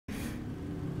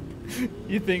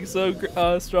You think so,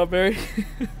 Strawberry?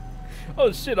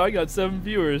 Oh shit, I got 7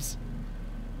 viewers.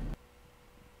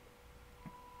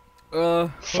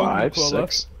 5,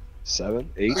 6, 7,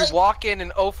 8. We walk in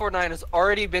and 049 has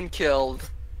already been killed.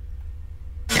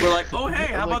 We're like, oh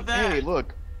hey, how about that? Hey,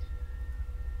 look.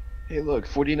 Hey, look,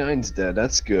 49's dead.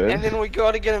 That's good. And then we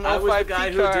go to get an I 05 was the guy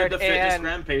key who did card the fitness and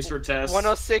gram pacer test.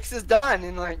 106 is done,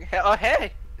 and like, oh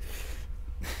hey.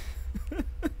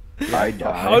 I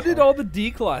died. How did all the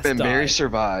D class And die? Mary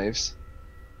survives.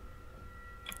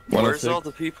 Where's all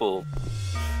the people?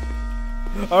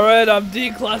 Alright, I'm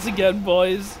D class again,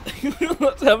 boys.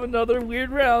 Let's have another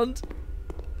weird round.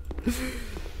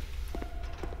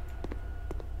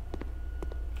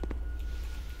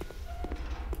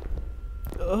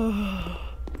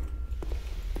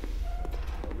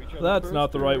 That's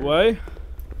not the right way.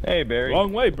 Hey, Barry.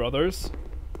 Wrong way, brothers.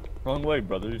 Wrong way,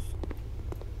 brothers.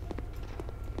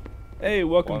 Hey,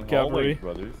 welcome, Wrong hallway,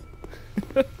 Cavalry. brothers.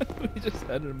 We just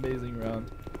had an amazing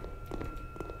round.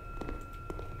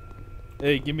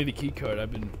 Hey, give me the key card.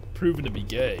 I've been proven to be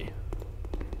gay.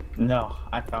 No,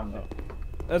 I found it.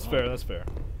 That's fair. That's fair.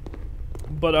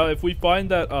 But if we find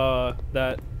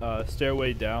that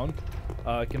stairway down,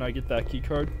 can I get that key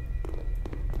card?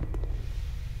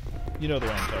 You know the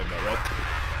one I'm talking about, right?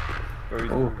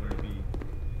 Barry's gonna be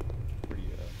pretty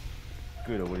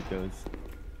good at what he does.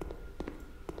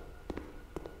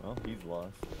 Well, he's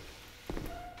lost.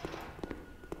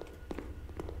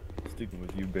 Sticking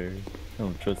with you, Barry. I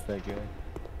don't trust that guy.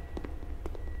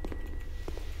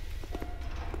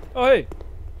 Oh, hey!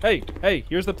 Hey! Hey!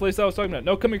 Here's the place I was talking about.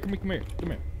 No, come here, come here, come here. Come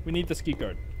here. We need this key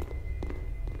card.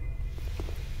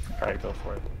 Alright, go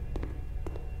for it.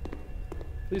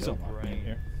 Please No don't lock me in brain.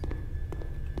 here.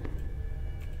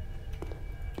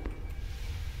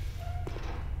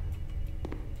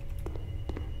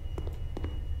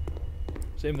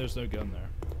 Shame there's no gun there.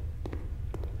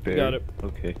 Barry? Got it.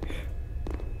 Okay.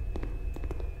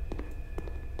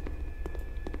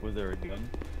 Was there a gun?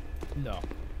 No.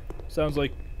 Sounds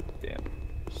like Damn.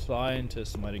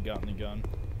 scientists might have gotten the gun.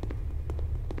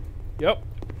 Yep.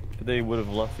 But they would have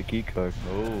lost the key card.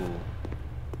 Oh.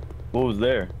 What was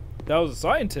there? That was a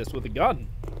scientist with a gun.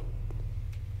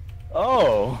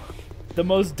 Oh! The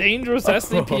most dangerous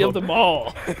SCP of them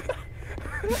all.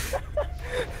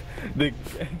 The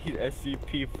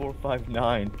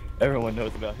SCP-459. Everyone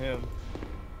knows about him.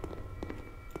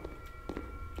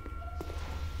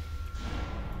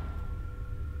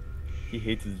 He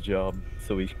hates his job,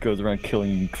 so he goes around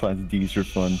killing Class D's for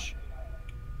fun. If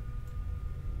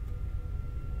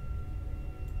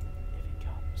he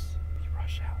comes, we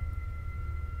rush out.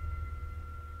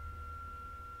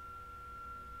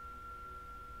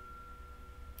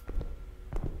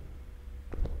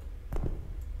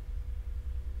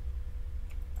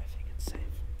 I think it's safe.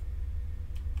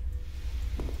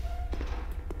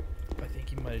 I think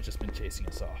he might have just been chasing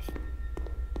us off.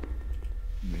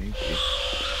 Maybe.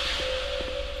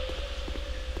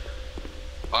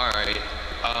 Alright,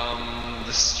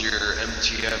 this is your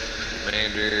MTF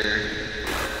commander,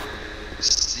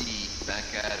 C, back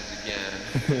at it again.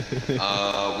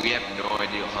 We have no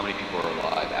idea how many people are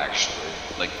alive, actually.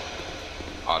 Like,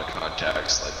 out of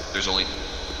context, like, there's only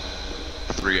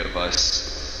 3 of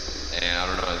us, and I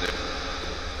don't know the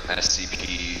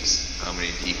SCPs, how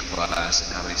many D class,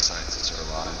 and how many scientists are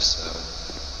alive,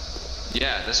 so...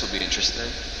 yeah, this will be interesting.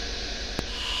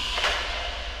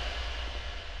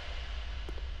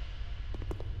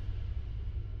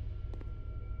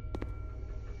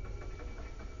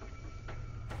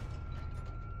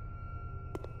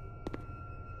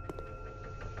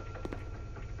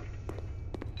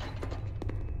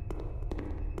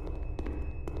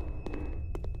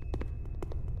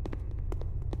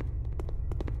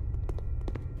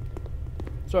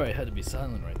 Sorry, I had to be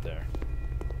silent right there.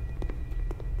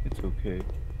 It's okay.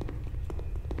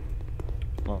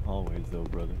 Not always, though,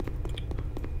 brother.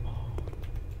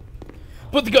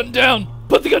 Put the gun down!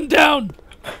 Put the gun down!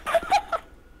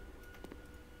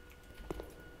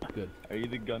 Good. Are you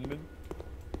the gunman?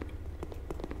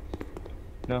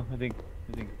 No, I think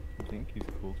he's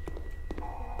cool.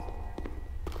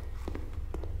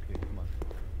 Okay, come on.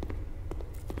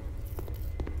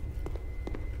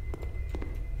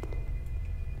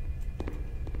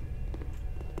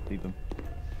 Leave him.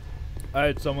 I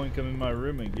had someone come in my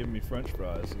room and give me French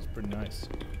fries. It was pretty nice.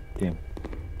 Damn.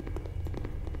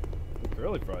 With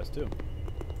curly fries too.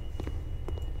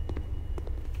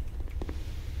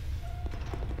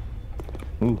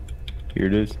 Ooh, here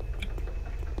it is.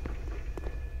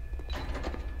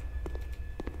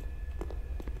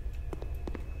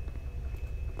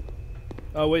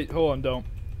 Oh wait, hold on, don't.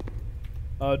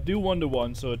 Do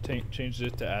 1-to-1 so it changes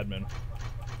it to admin.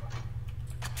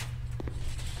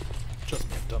 Trust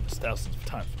me, I've done this thousands of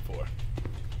times before.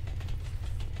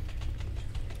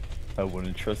 I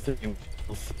wouldn't trust anyone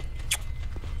else.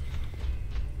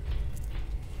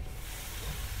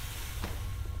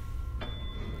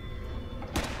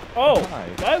 Oh, Hi.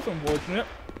 that's unfortunate.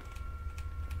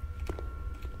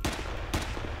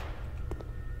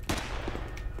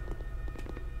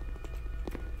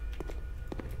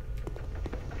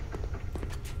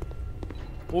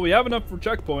 Well, we have enough for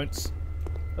checkpoints.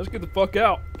 Let's get the fuck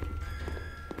out.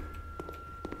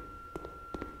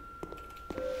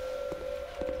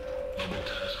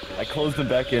 I closed him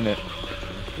back in it.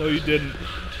 No, you didn't.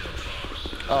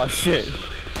 Oh shit.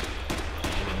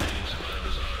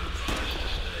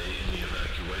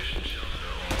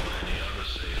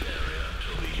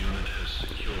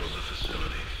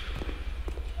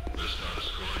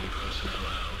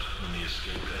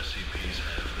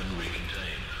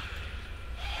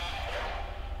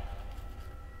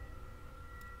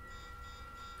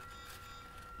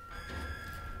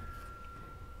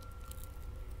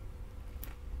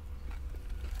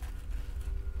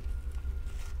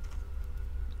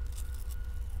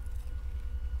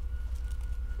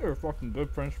 They're fucking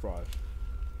good French fries.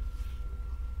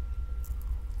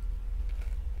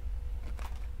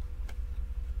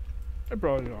 They're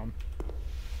probably on.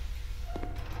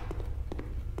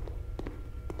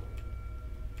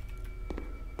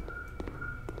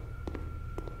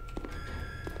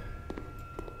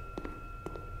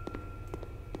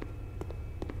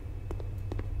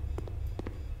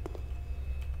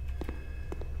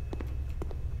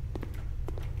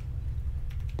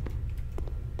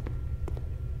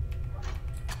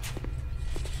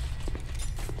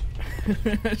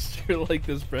 Sure like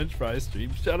this French fry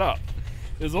stream. Shut up.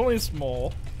 It's only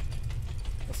small.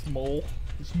 Small.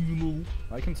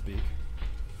 I can speak.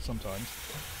 Sometimes.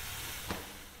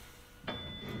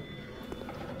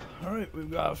 Alright,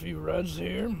 we've got a few reds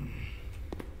here.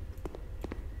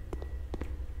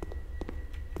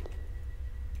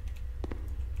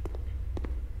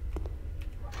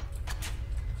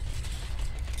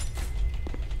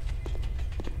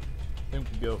 I think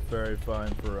we go very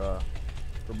fine for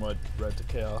from what red to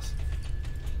chaos.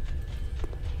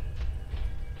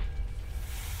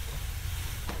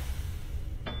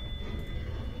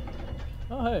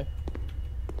 Oh hey,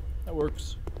 that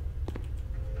works.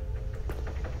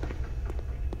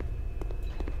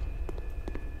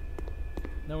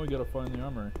 Now we gotta find the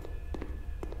armory.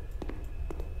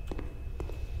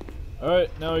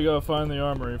 Alright, now we gotta find the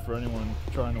armory for anyone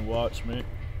trying to watch me.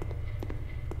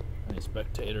 Any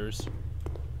spectators.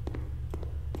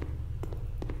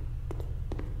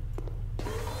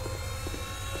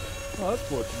 Oh, that's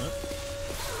fortunate.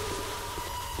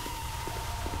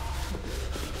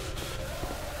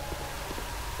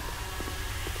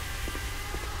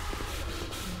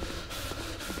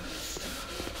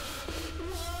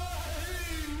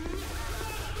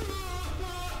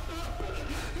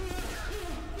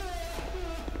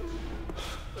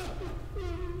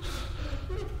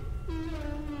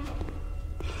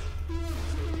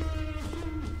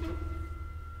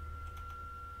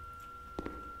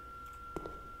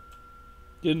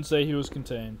 Didn't say he was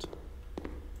contained.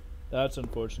 That's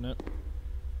unfortunate.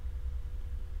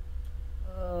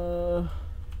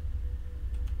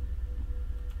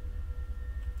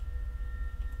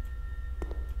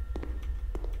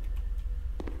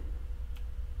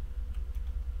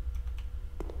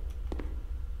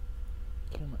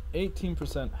 Camera,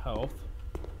 18% health.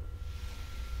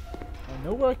 I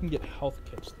know where I can get health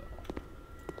kits though.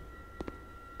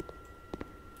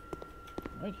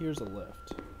 Right here's a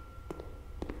lift.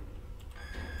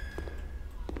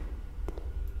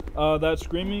 That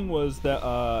screaming was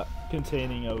that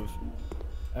containing of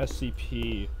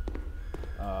SCP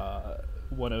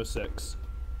 106.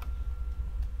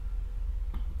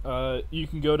 You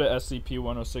can go to SCP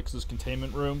 106's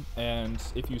containment room, and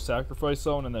if you sacrifice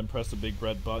someone and then press the big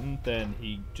red button, then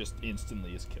he just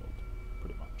instantly is killed,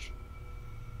 pretty much.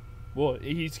 Well,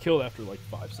 he's killed after like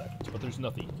 5 seconds, but there's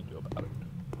nothing you can do about it.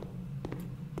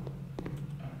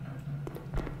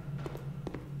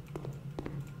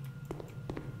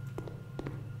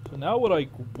 So now what I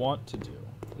want to do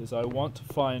is I want to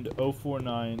find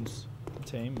 049's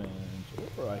containment,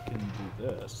 or I can do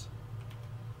this.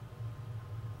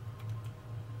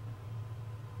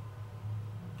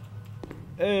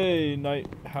 Hey, Knight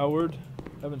Howard.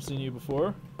 Haven't seen you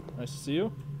before. Nice to see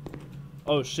you.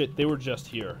 Oh shit, they were just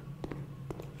here.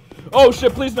 Oh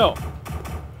shit, please no!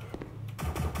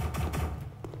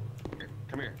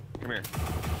 Come here, come here.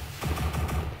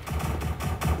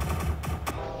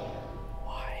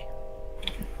 Why?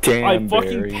 I Damn,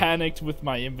 fucking Barry. panicked with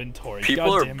my inventory. People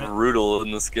God are damn it. brutal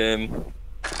in this game.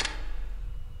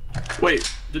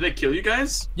 Wait, did they kill you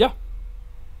guys? Yeah.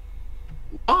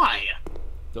 Why?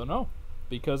 Don't know.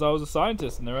 Because I was a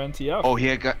scientist and they're NTF. Oh, he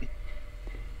had got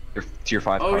your tier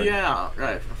 5 Oh card. yeah,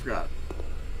 right. I forgot.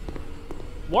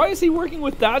 Why is he working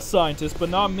with that scientist but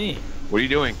not me? What are you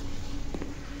doing?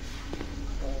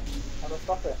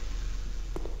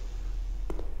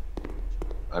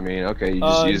 I mean, okay, you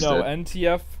just used no, it.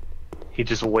 NTF. He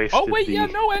just wasted. Oh wait, the yeah,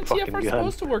 no, NTF fucking are gun.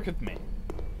 supposed to work with me.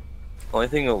 Only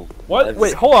thing. What?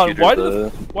 Wait, hold on.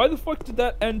 Why the fuck did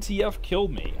that NTF kill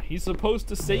me? He's supposed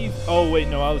to save. Oh wait,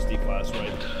 no, I was D class,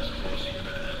 right?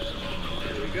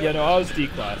 Yeah, no, I was D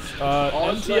class.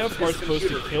 NTF are supposed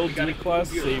to kill D class,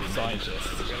 save scientists.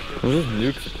 What is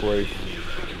nuke support?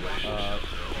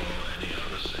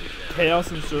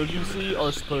 Chaos Insurgency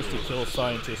are supposed to kill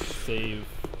scientists, save.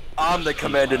 I'm the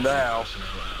commander now.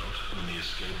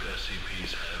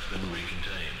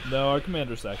 No, our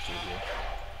commander's actually here.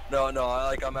 No,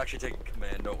 I'm actually taking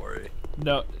command. Don't worry.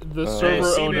 No, the Hey, server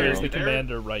C-Man, owner is you the there?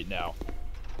 commander right now.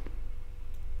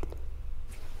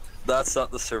 That's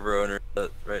not the server owner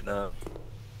right now.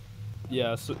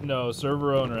 Yeah, so, no,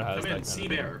 server owner has Come that in, kind Sea of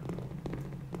Bear.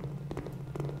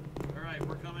 All right,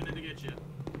 we're coming in to get you.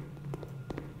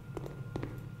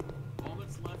 All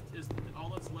that's left is the computer.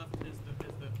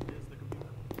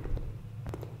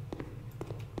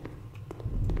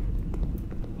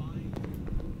 Find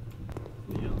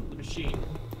the machine.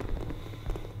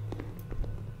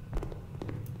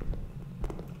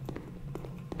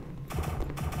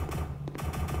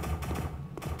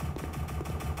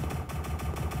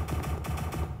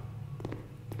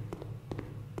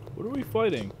 What are we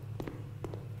fighting?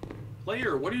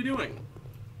 Player, what are you doing?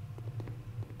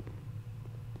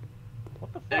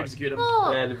 What the fuck? Execute him.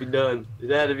 It had to be done. It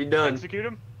had to be done. Execute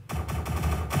him.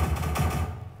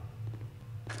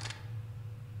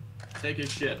 Take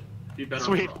his shit. Be better.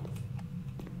 Sweet. overall.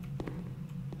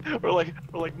 We're like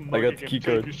I got the mugging key him,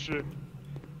 code. take his shit.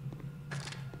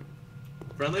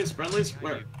 Friendlies?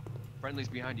 Where? Friendly's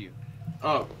behind you.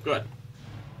 Oh, good.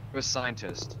 You're a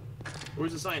scientist.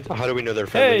 Where's the scientist? How do we know they're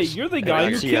Hey, friendlies? you're the guy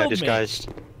who Yeah, killed me. disguised.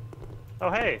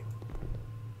 Oh hey,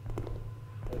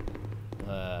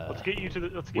 Uh, let's get you to the.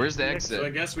 Let's get Where's you the to exit? So I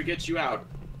guess we get you out.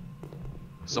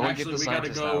 Someone Actually, get the we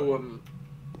gotta scientist go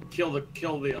out. kill the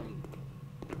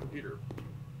computer.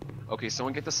 Okay,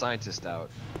 someone get the scientist out.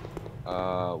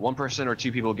 One person or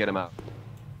two people get him out.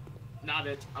 Not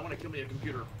it. I want to kill me a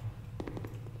computer.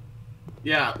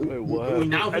 Yeah. Wait, what?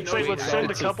 Now he I'd say knows let's we send a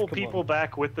got it. couple Come people on.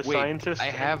 back with the Wait, scientist. I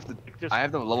have and the just I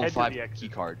have the level head to 5 the exit. key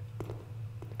card.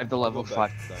 I have the level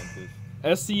 5.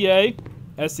 SCA,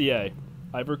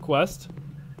 I request.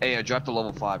 Hey, I dropped the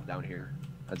level 5 down here.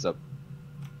 Heads up.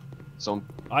 So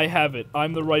I have it.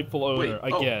 I'm the rightful owner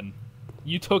Wait, oh. again.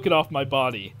 You took it off my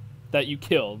body that you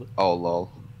killed. oh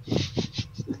lol.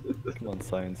 Come on,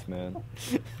 science man.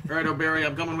 All right, O'Barry,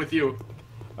 I'm coming with you.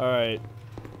 All right.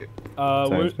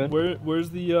 Science man? Where's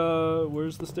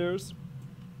the stairs?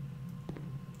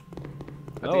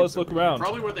 I Oh, think let's it's look over around.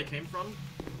 Probably where they came from.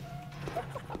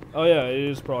 Oh yeah, it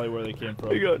is probably where they came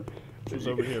from. You got. Which was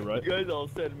over here, right? You guys all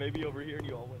said maybe over here, and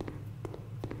you all went.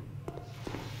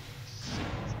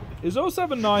 Is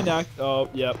 079 act? Oh,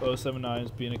 yep, 079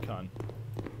 is being a cunt.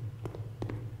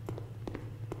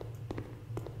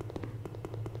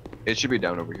 It should be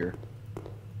down over here.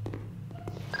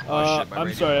 Oh, shit, my I'm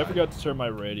radio sorry, I died. forgot to turn my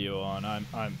radio on. I'm.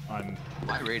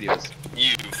 My radio's.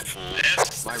 You fool.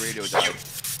 My radio died.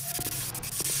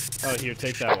 Oh, here,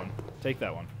 take that one. Take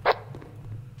that one.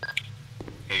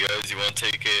 Hey guys, you want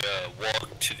to take a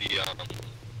walk to the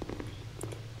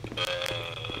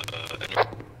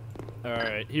All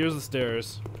right, here's the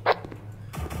stairs.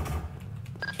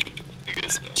 you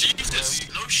guys know. Jesus,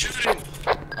 no shooting.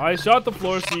 I shot the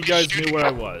floor so you guys knew where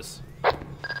I was.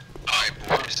 Alright,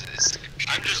 boys,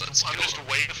 I'm just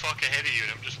way the fuck ahead of you,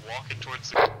 and I'm just walking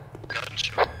towards the gun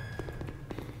show.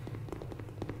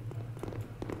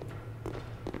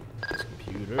 This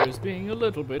computer is being a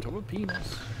little bit of a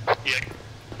penis. Yeah,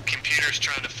 computer's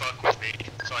trying to fuck with me,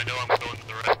 so I know I'm going to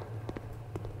the right.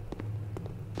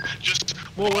 Just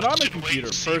Well, when I'm a watch and wait computer,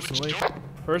 and see which door.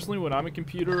 personally, when I'm a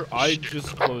computer, I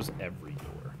just close every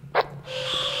door.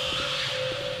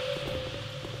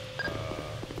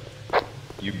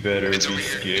 You better It's be over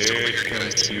here. It's over scared, here,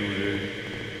 guys. computer.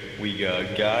 We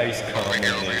got guys coming,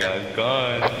 over they here. got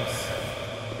guns.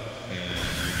 And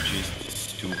you're just a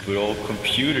stupid old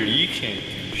computer, you can't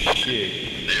do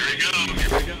shit. There we go.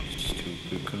 Here we go.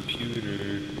 Stupid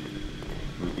computer.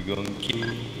 We're gonna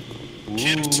kill.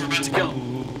 Kids, we're about to kill.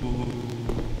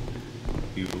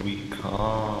 Here we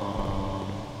come.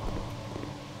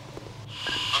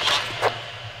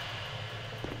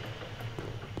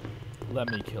 Let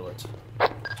me kill it.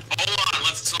 Hold on,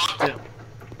 let's talk.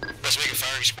 Let's make a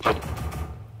firing squad.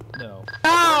 No.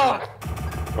 Oh!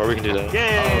 Or we can do that.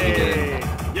 Yay! Oh, we did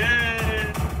it.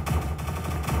 Yay!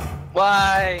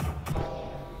 Why?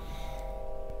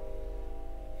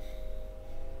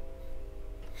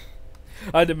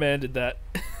 I demanded that.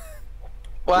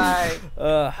 Why?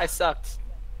 Uh, I sucked.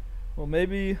 well,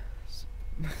 maybe.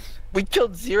 We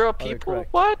killed 0 Oh, people?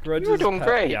 correct. What? Grudges You were doing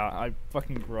great. Yeah, I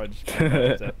fucking grudge.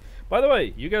 that. By the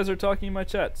way, you guys are talking in my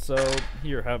chat, so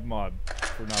here, have mod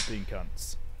for not being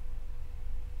cunts.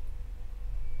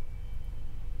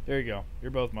 There you go.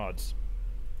 You're both mods.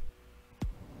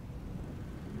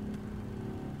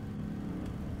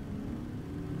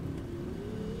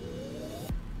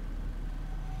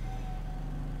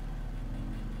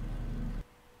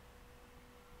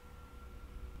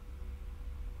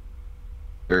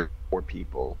 There are 4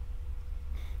 people.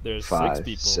 There's 5, 6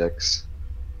 people. 6.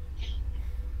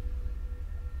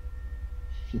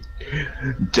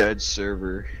 Dead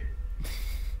server.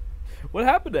 What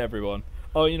happened to everyone?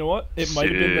 Oh, you know what? It might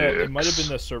have been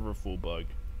the server full bug.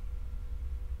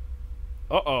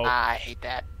 Uh-oh. I hate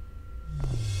that.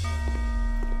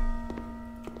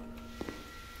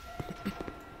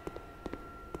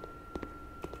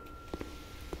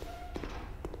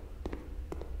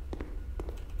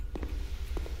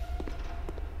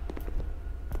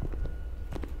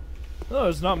 No,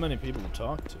 there's not many people to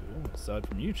talk to, aside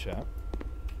from you, chat.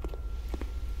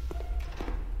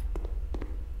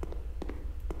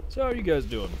 So how are you guys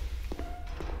doing?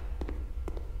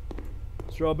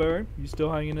 Strawberry, you still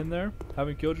hanging in there?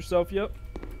 Haven't killed yourself yet?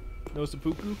 No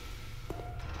seppuku?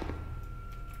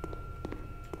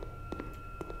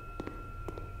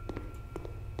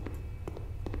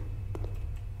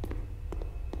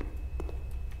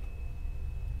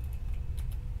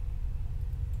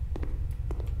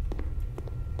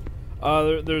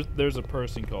 There's a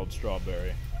person called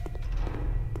Strawberry.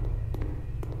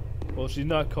 Well, she's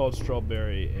not called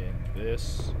Strawberry in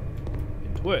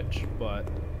Twitch, but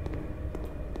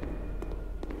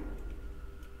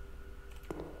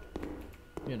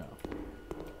you know.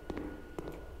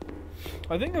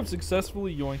 I think I've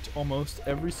successfully yoinked almost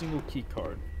every single key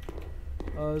card.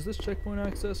 Is this checkpoint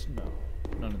access? No,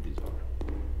 none of these are.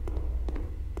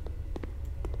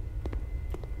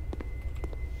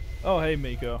 Oh, hey,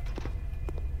 Miko.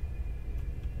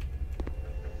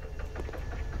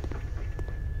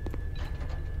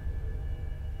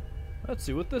 Let's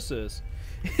see what this is.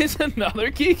 It's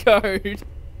another key card.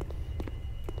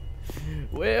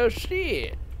 Well,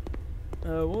 shit.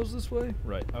 What was this way?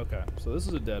 Right. Okay. So this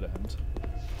is a dead end.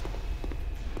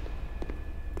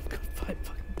 I've got 5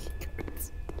 fucking key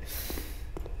cards.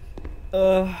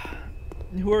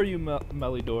 Who are you,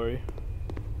 Melidori?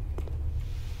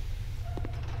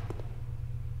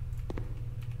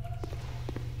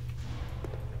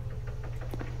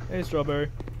 Hey,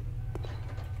 Strawberry.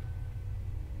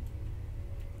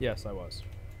 Yes, I was.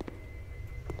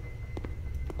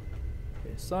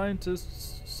 Okay,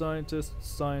 scientist, janitor,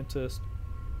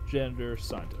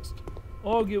 scientist.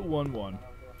 All get 1-1.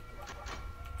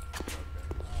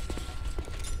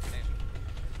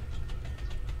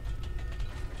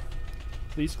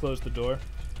 Please close the door,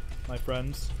 my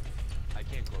friends. I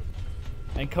can't close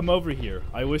it. And come over here.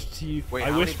 I wish to you. Wait,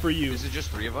 I wish for you. Is it just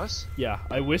 3 of us? Yeah,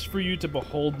 I wish for you to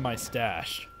behold my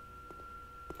stash.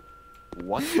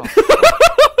 What the fuck?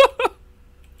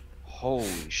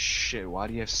 Holy shit, why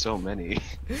do you have so many?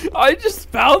 I just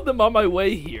found them on my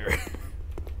way here.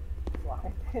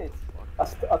 I did. I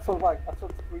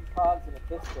took 3 cards and a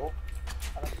pistol,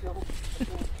 and I killed 2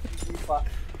 D-Plus.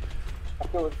 I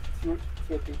killed 2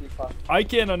 D-Plus. I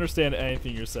can't understand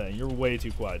anything you're saying. You're way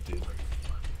too quiet, dude.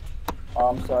 Oh,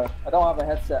 I'm sorry. I don't have a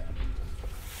headset.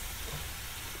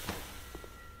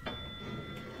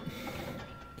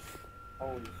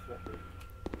 Holy shit, dude.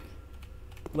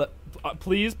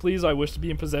 Please, I wish to be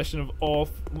in possession of all.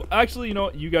 Actually, you know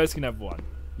what? You guys can have one.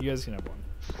 You guys can have one.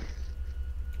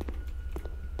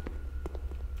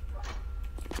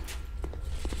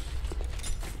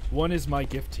 One is my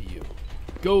gift to you.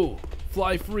 Go,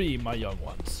 fly free, my young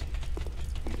ones.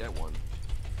 You get one.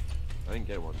 I didn't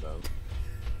get one though.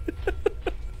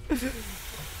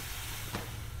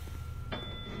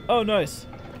 Oh, nice.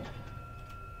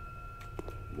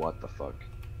 What the fuck?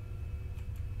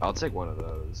 I'll take one of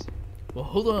those. Well,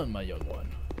 hold on, my young one.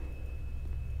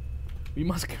 We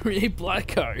must create black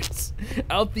cards.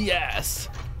 Out the ass.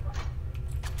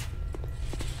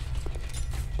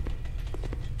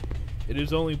 It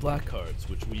is only black cards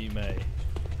which we may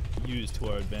use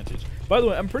to our advantage. By the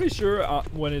way, I'm pretty sure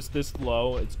when it's this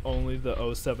low, it's only the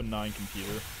 079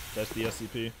 computer. That's the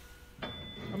SCP.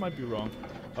 I might be wrong.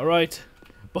 Alright.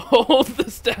 Behold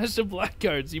the stash of black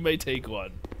cards. You may take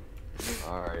one.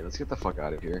 Alright, let's get the fuck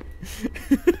out of here.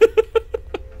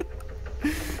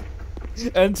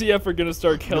 NTF are gonna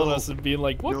start killing us and being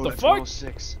like, what the that's fuck?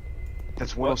 106.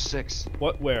 That's 106.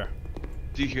 What? Where?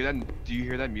 Do you hear that? Do you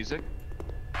hear that music?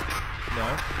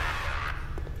 No.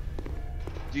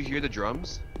 Do you hear the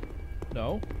drums?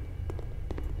 No.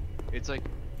 It's like,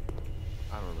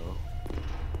 I don't know.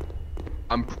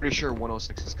 I'm pretty sure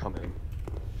 106 is coming.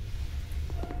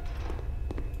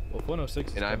 Well, if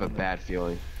 106 is and I have a coming, bad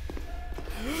feeling.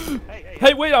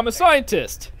 Hey, wait, I'm a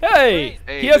scientist! Hey!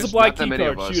 Hey, He has a there's black not that key many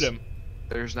card. of us. Shoot him.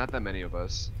 There's not that many of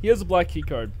us. He has a black key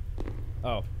card.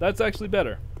 Oh, that's actually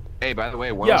better. Hey, by the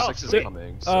way, 106 is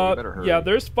coming, so we better hurry. Yeah,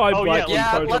 there's 5 black key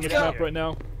cards on let's this go. map right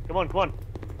now. Come on, come on.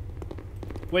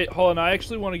 Wait, hold on. I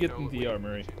actually want to get in the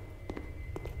armory.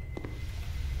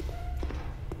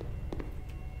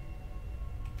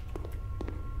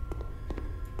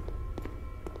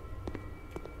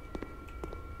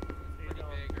 Pretty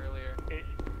big earlier.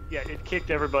 Yeah, it kicked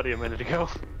everybody a minute ago.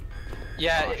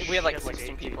 Yeah, Oh, we had like shit, like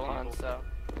 16 18 people on, people. so.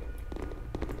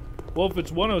 Well, if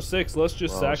it's 106, let's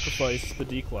just Well, sacrifice the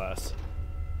D class.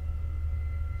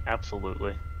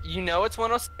 Absolutely. You know it's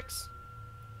 106?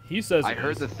 He says I it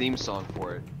heard is. the theme song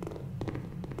for it.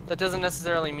 That doesn't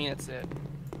necessarily mean it's it.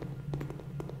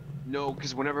 No,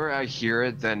 because whenever I hear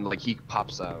it, then like he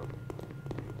pops out.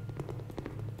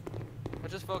 We'll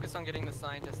just focus on getting the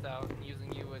scientist out and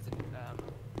using you as a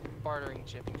bartering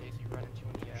chip in case you run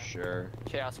into any Sure.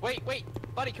 chaos. Wait,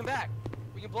 buddy, come back.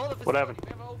 We can blow the facility. What happened? We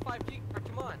have a 05 key card.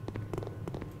 Come on.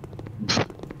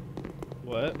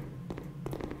 What?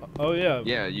 Oh yeah.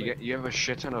 Yeah, you have a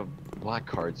shit ton of black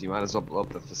cards. You might as well blow up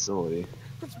the facility.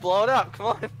 Let's blow it up. Come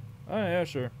on. Oh yeah,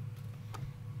 sure.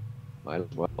 Might as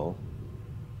well.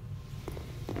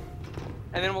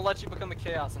 And then we'll let you become the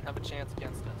chaos and have a chance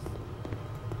against us.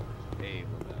 Hey,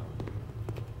 no.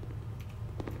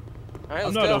 All right, I'm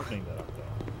let's not go. opening that up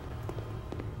though.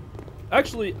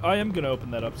 Actually, I am gonna open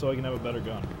that up so I can have a better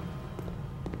gun.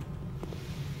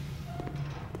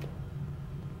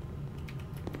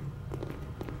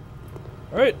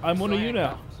 All right, I'm one of you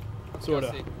now. Let's Sorta.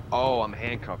 go see. Oh, I'm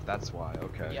handcuffed. That's why.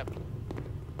 Okay. Yep.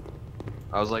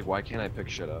 I was like, why can't I pick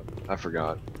shit up? I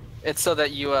forgot. It's so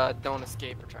that you don't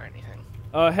escape or try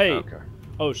anything. Hey. Okay.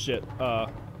 Oh shit.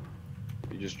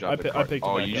 You just dropped I the card. picked it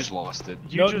Oh, back you up. just lost it.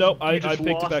 You I just picked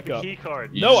it lost back the up. key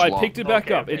card. You No, just I lost- picked it back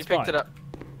Okay, up. okay. It's You picked fine. it up.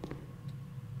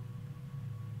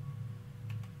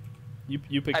 You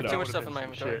I pick have it too up. much stuff in my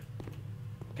inventory. Shit.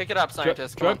 Pick it up,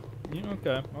 scientist. Come Drop. on.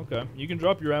 Yeah, okay. You can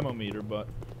drop your ammo meter, but.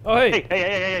 Oh hey.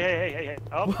 Hey.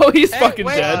 Oh, Well, he's Hey, fucking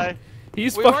wait. dead.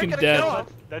 He's We weren't fucking gonna dead. kill him.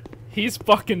 that's He's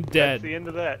fucking the dead. end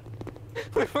of that.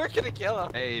 We weren't gonna kill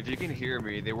him. Hey, if you can hear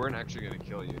me, they weren't actually gonna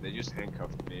kill you. They just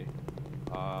handcuffed me.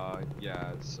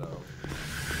 Yeah, so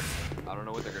I don't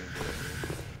know what they're gonna do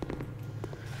with me.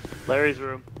 Larry's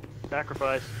room.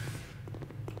 Sacrifice.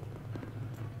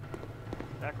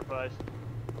 Sacrifice.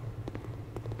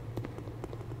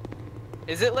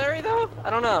 Is it Larry though? I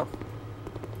don't know.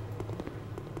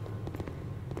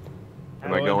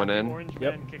 Am I going in? Orange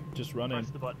Yep, man kick- just run in.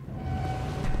 Press the button.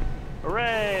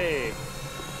 Hooray!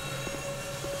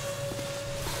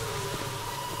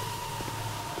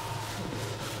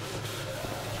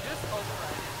 Just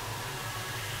override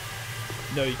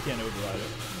No, you can't override it. it.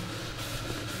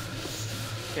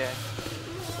 Okay.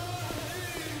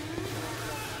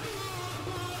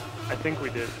 I think we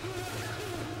did.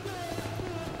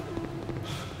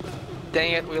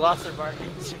 Dang it, we lost our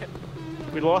bargaining chip.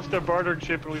 We lost our barter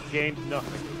chip and we've gained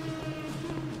nothing.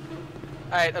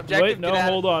 Alright, objective. Wait, no, get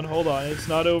out. hold on. It's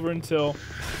not over until.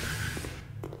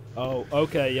 Oh,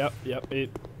 okay. Yep. It.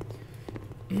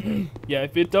 Yeah,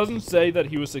 if it doesn't say that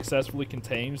he was successfully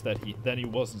contained, then he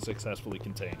wasn't successfully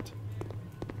contained.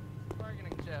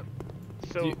 Bargaining chip.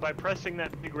 So You- by pressing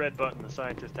that big red button, the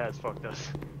scientist has fucked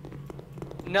us.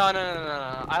 No.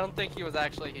 I don't think he was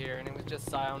actually here, and it was just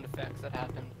sound effects that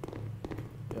happened.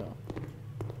 Yeah.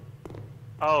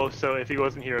 Oh, so if he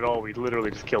wasn't here at all, we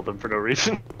literally just killed him for no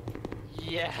reason.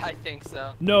 Yeah, I think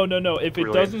so. No. If it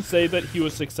Really? doesn't say that he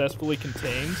was successfully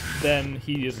contained, then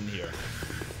he isn't here.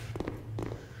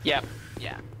 Yep.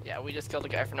 Yeah, we just killed a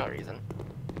guy for no reason.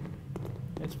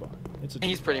 It's fine. It's a.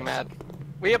 He's D pretty class. mad.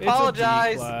 We It's a D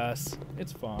apologize. class.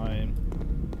 It's fine.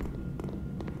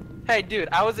 Hey, dude,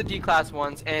 I was a D class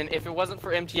once, and if it wasn't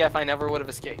for MTF, I never would have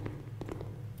escaped.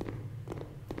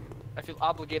 I feel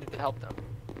obligated to help them.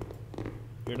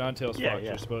 You're non-tails Yeah, fucked. yeah.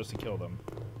 You're supposed to kill them.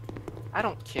 I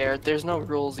don't care. There's no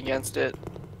rules against it.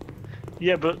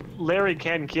 Yeah, but Larry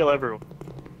can kill everyone.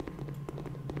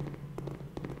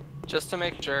 Just to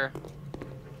make sure.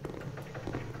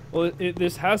 Well,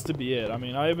 this has to be it. I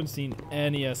mean, I haven't seen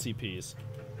any SCPs.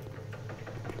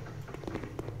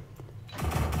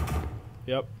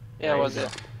 Yep. Yeah, was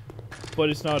it? But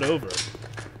it's not over.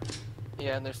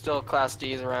 Yeah, and there's still Class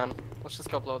Ds around. Let's just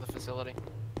go blow the facility.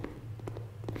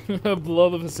 Below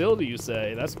the facility, you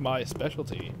say? That's my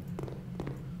specialty.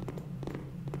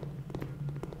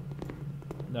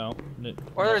 No.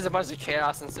 Or there's a bunch of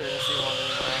chaos and seriously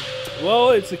wandering around. Well,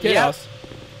 it's the chaos.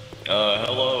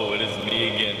 Hello, it is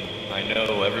me again. I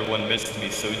know everyone missed me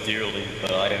so dearly,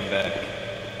 but I am back.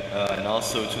 And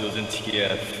also to those in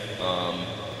TF,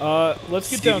 let's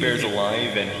get Steve down to Bear's here.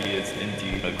 alive and he is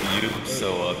indeed a view,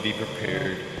 so be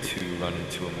prepared to run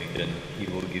into him again. He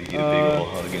will give you a big ol'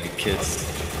 hug and a kiss.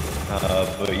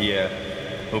 But yeah,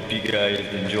 hope you guys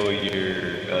enjoy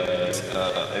your,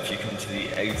 if you come to the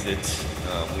exit,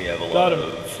 we have a lot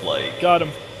of, like, got him.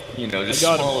 You know, just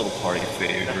small little party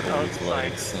favors,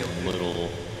 like some little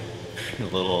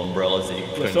umbrellas that you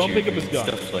can put Don't into pick your up his food, gun.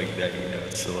 stuff like that, you know,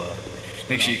 so,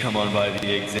 make sure you come on by the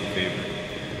exit favor.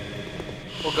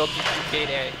 We'll go to Gate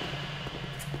A.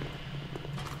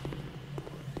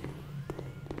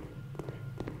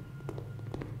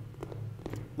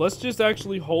 Let's just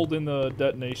actually hold in the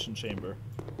detonation chamber.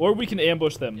 Or we can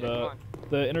ambush them. Yeah,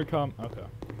 the intercom. Okay.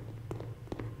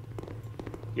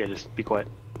 Yeah, just be quiet.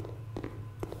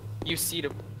 You see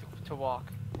to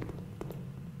walk.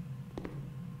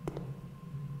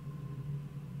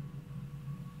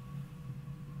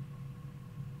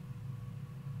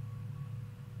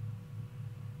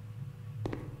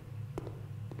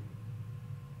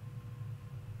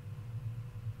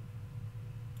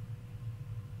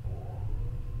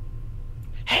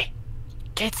 Hey!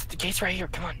 The gate's right here,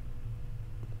 come on.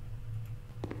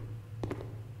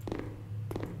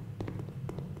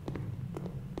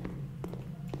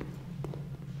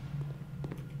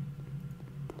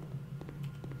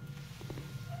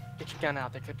 Get your gun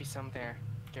out, there could be some there.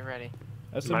 Get ready.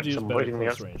 SMG is some better waiting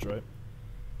close there. range, right?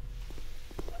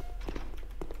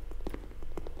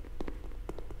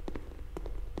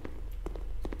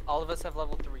 All of us have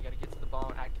level 3, gotta get to the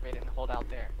bomb, activate it, and hold out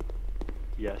there.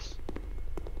 Yes.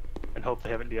 And hope they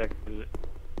haven't deactivated it.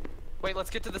 Wait, let's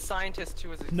get to the scientist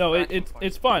too as a No, distraction point.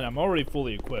 it's fine. I'm already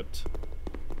fully equipped.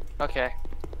 Okay.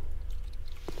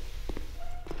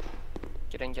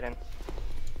 Get in, get in.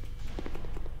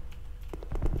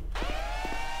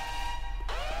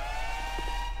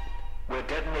 We're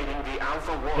detonating the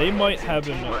Alpha Warheads They might in have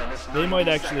T-minus they might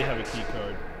 90 actually have a seconds. key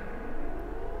card.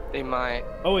 They might.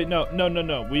 Oh wait, no.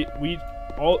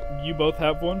 You both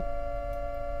have one?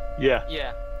 Yeah.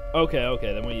 Yeah.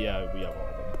 Okay, then we have all of them.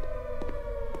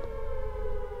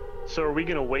 So are we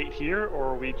gonna wait here, or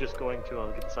are we just going to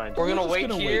get the scientist? We're gonna just wait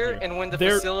gonna wait here, here. and when the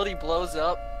They're- facility blows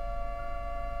up,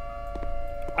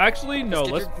 Actually, no.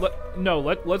 Just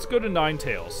get Let's go to Nine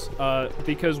Tails,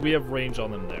 because we have range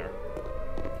on them there.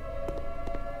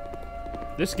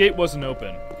 This gate wasn't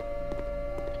open.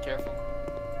 be careful.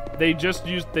 They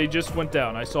just went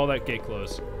down. I saw that gate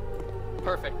close.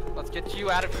 Perfect. Let's get you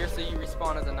out of here so you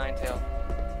respawn as a 9-tail.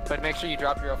 But make sure you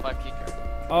drop your 05 keycard.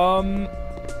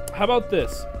 How about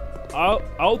this?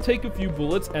 I'll take a few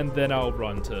bullets and then I'll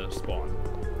run to spawn.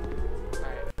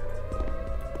 Alright.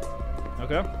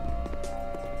 Okay?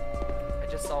 I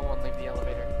just saw one leave the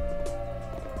elevator.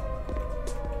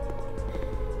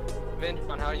 Vin,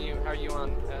 how are you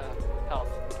on health?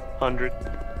 100.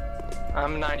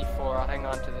 I'm 94. I'll hang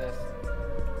on to this.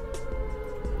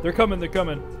 They're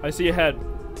coming. I see a head.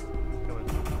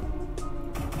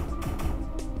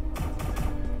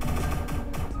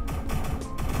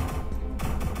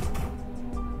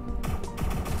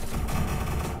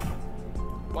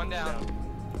 One down.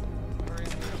 Hurry.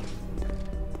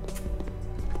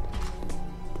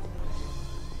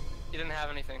 You didn't have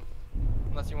anything.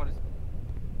 Unless you wanted to...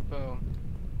 Boom.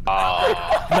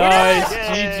 Nice,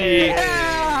 GG.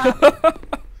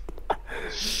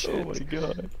 Oh my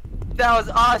god. That was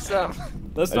awesome.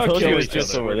 Let's I not told kill you it was each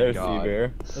just other. over there, God.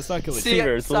 Seabear. Let's not kill each See, Seabear, I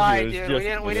told you sorry, it was dude. just We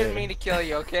didn't over there. mean to kill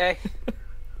you, okay?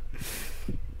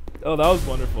 Oh, that was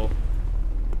wonderful.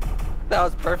 That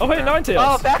was perfect. Oh, hey, man. Nine Tails.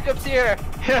 Oh, backup's here.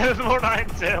 Yeah, there's more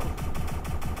 9-tails.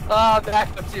 Oh,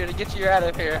 backup's here to get you out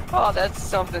of here. Oh, that's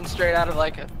something straight out of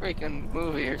like a freaking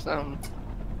movie or something.